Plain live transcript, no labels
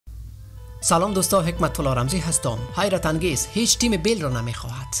سلام دوستا، حکمت الله رمزی هستم. حیرت انگیز هیچ تیم بیل را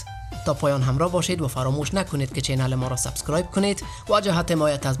نمیخواهد. تا پایان همراه باشید و فراموش نکنید که چینل ما را سابسکرایب کنید و جهت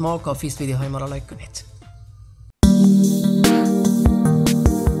حمایت از ما کافی است ویدیوهای ما را لایک کنید.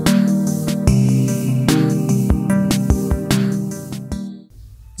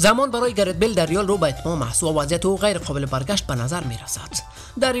 زمان برای گرفته بیل در رئال رو به اتمام است و وضعیت او غیر قابل برگشت به نظر می رسد.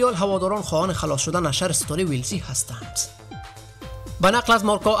 در رئال هواداران خواهان خلاص شدن از شر ستاره ولزی هستند. به نقل از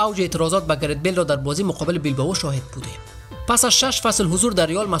مارکا اوج اعتراضات به گرفته بیل را در بازی مقابل بیلبائو شاهد بودیم. پس از 6 فصل حضور در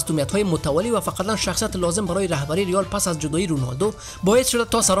رئال، مصدومیت‌های متوالی و فقط شخصیت لازم برای رهبری رئال پس از جدایی رونالدو باعث شده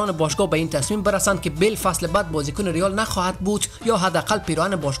تا سران باشگاه به این تصمیم برسند که بیل فصل بعد بازیکن رئال نخواهد بود یا حداقل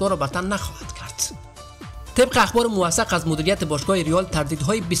پیراهن باشگاه را بر تن نخواهد کرد. طبق اخبار موثق از مدیریت باشگاه رئال،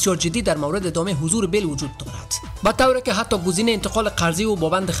 تردیدهایی بسیار جدی در مورد ادامه حضور بیل وجود دارد. به طوریکه که حتی گزینه انتقال قرضی و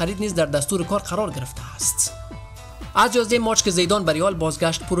بابند خرید نیز در دستور کار قرار گرفته است. از 11 مارس که زیدان به رئال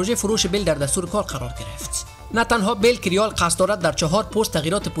بازگشت، پروژه فروش بیل در دستور کار قرار گرفت. نه تنها بیل که رئال قصد دارد در 4 پست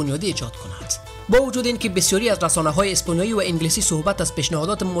تغییرات بنیادی ایجاد کند. با وجود اینکه بسیاری از رسانه‌های اسپانیایی و انگلیسی صحبت از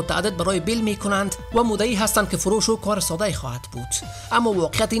پیشنهادات متعدد برای بیل می‌کنند و مدعی هستند که فروش او کار ساده خواهد بود، اما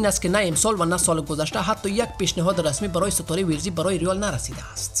واقعیت این است که نه امسال و نه سال گذشته حتی یک پیشنهاد رسمی برای ستاره ولزی برای رئال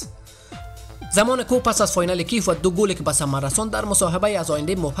نرسیده است. زمان کو پس از فاینال کیف و 2 گلی که به ثمر رساند در مصاحبه از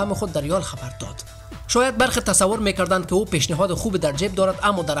آینده مبهم خود در رئال خبر داد. شاید برخی تصور می‌کردند که او پیشنهاد خوب در جیب دارد،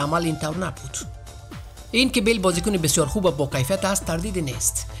 اما در عمل اینطور نبود. این که بیل بازیکن بسیار خوب و با کیفیت است تردید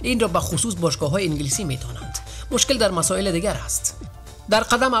نیست. این را به خصوص باشگاه‌های انگلیسی می‌دانند. مشکل در مسائل دیگر است. در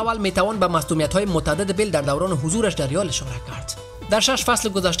قدم اول می‌توان به مصدومیت‌های متعدد بیل در دوران حضورش در رئال اشاره کرد. در 6 فصل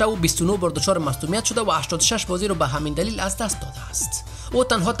گذشته او 29 بار دچار مصدومیت شده و 86 بازی را به همین دلیل از دست داده است. او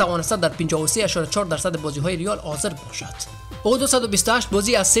تنها توانسته در 53.4% بازی‌های رئال حاضر باشد. او 228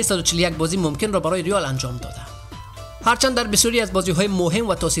 بازی از 341 بازی ممکن را برای رئال انجام داده. هرچند در بسیاری از بازی‌های مهم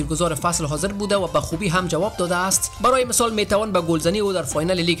و تاثیرگذار فصل حاضر بوده و به خوبی هم جواب داده است. برای مثال میتوان به گلزنی او در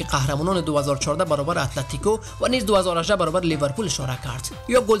فاینال لیگ قهرمانان 2014 برابر اتلتیکو و نیز 2018 برابر لیورپول اشاره کرد،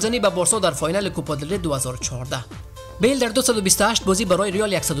 یا گلزنی به بارسا در فاینال کوپا دل ری 2014. بیل در 228 بازی برای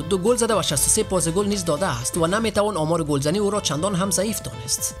رئال 102 گل زده و 63 پاس گل نیز داده است و نمیتوان آمار گلزنی او را چندان هم ضعیف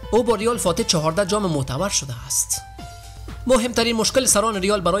دانست. او با رئال فاتح 14 جام معتبر شده است. مهمترین مشکل سران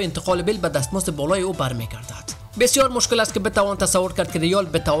رئال برای انتقال بیل به دستمزد بالای او برمیگردد. بسیار مشکل است که بتوان تصور کرد که رئال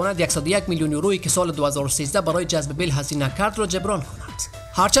بتواند 101 میلیون یورویی که سال 2013 برای جذب بیل هزینه کرد را جبران کند.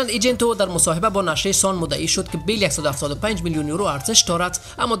 هرچند ایجنت او در مصاحبه با نشریه سان مدعی شد که بیل 175 میلیون یورو ارزش دارد،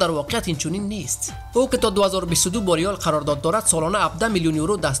 اما در واقعیت این چنین نیست. او که تا 2022 با رئال قرارداد دارد سالانه 17 میلیون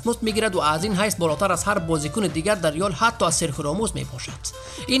یورو دستمزد میگیرد و از این حیث بالاتر از هر بازیکن دیگر در رئال حتی از سرخیو راموس میباشد.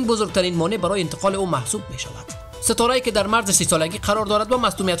 این بزرگترین مانع برای انتقال او محسوب میشود. ستاره که در مرز 30 سالگی قرار دارد و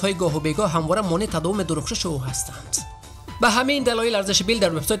مصدومیت‌های گاه و بیگاه همواره مانع تداوم درخشش او هستند. به همین دلایل ارزش بیل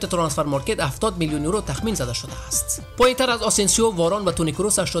در وبسایت ترانسفر مارکت 70 میلیون یورو تخمین زده شده است. پایین‌تر از آسنسیو، واران و تونی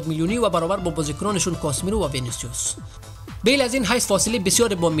کروس 80 میلیونی و برابر با بازیکنانشون کاسمیرو و وینیسیوس. بیل از این حیث فاصله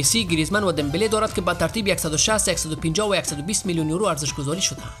بسیار با مسی، گریزمان و دمبله دارد که به ترتیب 160، 150 و 120 میلیون یورو ارزش گذاری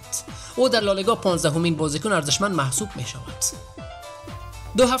شده‌اند. او در لالیگا 15مین بازیکن ارزشمند محسوب می‌شود.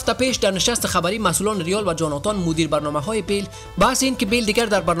 2 هفته پیش در نشست خبری مسئولان رئال و جاناتان مدیر برنامه‌های بیل بحث این که بیل دیگر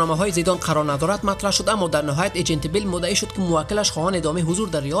در برنامه‌های زیدان قرار ندارد مطرح شد، اما در نهایت ایجنت بیل مدعی شد که موکلش خواهان ادامه حضور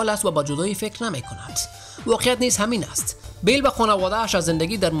در رئال است و با جدایی فکر نمی‌کند. واقعیت نیز همین است. بیل و خانواده‌اش از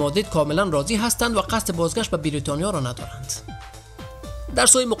زندگی در مادرید کاملا راضی هستند و قصد بازگشت به بریتانیا را ندارند. در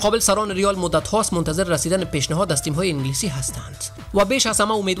سوی مقابل سران رئال مدت هاست منتظر رسیدن پیشنهاد از تیم‌های انگلیسی هستند و بیش از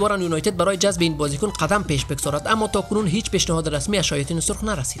همه امیدوارند یونایتد برای جذب این بازیکن قدم پیش بگذارد، اما تاکنون هیچ پیشنهاد رسمی از شیاطین سرخ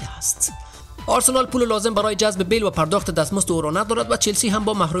نرسیده است. آرسنال پول لازم برای جذب بیل و پرداخت دستمزد او را ندارد و چلسی هم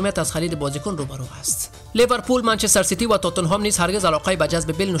با محرومیت از خرید بازیکن روبرو است. لیورپول، منچستر سیتی و تاتنهام نیز هرگز علاقه به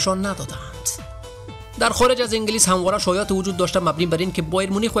جذب بیل نشان ندادند. در خارج از انگلیس همواره شایعات وجود داشته مبنی بر این که بایر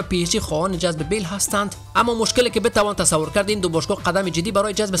مونیخ و پی اس جی خواهان جذب بیل هستند، اما مشکلی که بتوان تصور کرد این دو باشگاه قدم جدی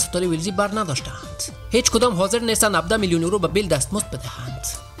برای جذب ستاره ولزی بر نداشتند. هیچ کدام حاضر نیستند 17 میلیون یورو به بیل دستمزد بدهند.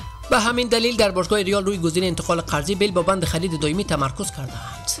 به همین دلیل در باشگاه رئال روی گزینه انتقال قرضی بیل با بند خرید دائمی تمرکز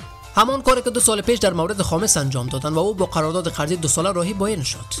کردند. همان کاری که 2 سال پیش در مورد خامس انجام دادند و او با قرارداد قرضی 2 ساله راهی بایر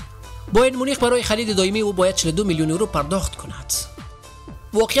شد. بایر مونیخ برای خرید دائمی او باید 42 میلیون یورو پرداخت کند.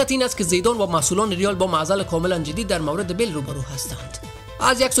 واقعیت این است که زیدان و مسئولان رئال با معضل کاملا جدی در مورد بیل روبرو هستند.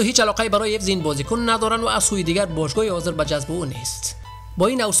 از یک سو هیچ علاقه برای حفظ این بازیکن ندارند و از سوی دیگر باشگاه حاضر به جذب او نیست. با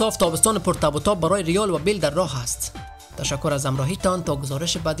این اوصاف تابستان پرتاب و تاب برای رئال و بیل در راه است. تشکر از همراهیتان. تا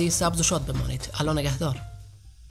گزارش بعدی سبز و شاد بمانید. الله نگهدار.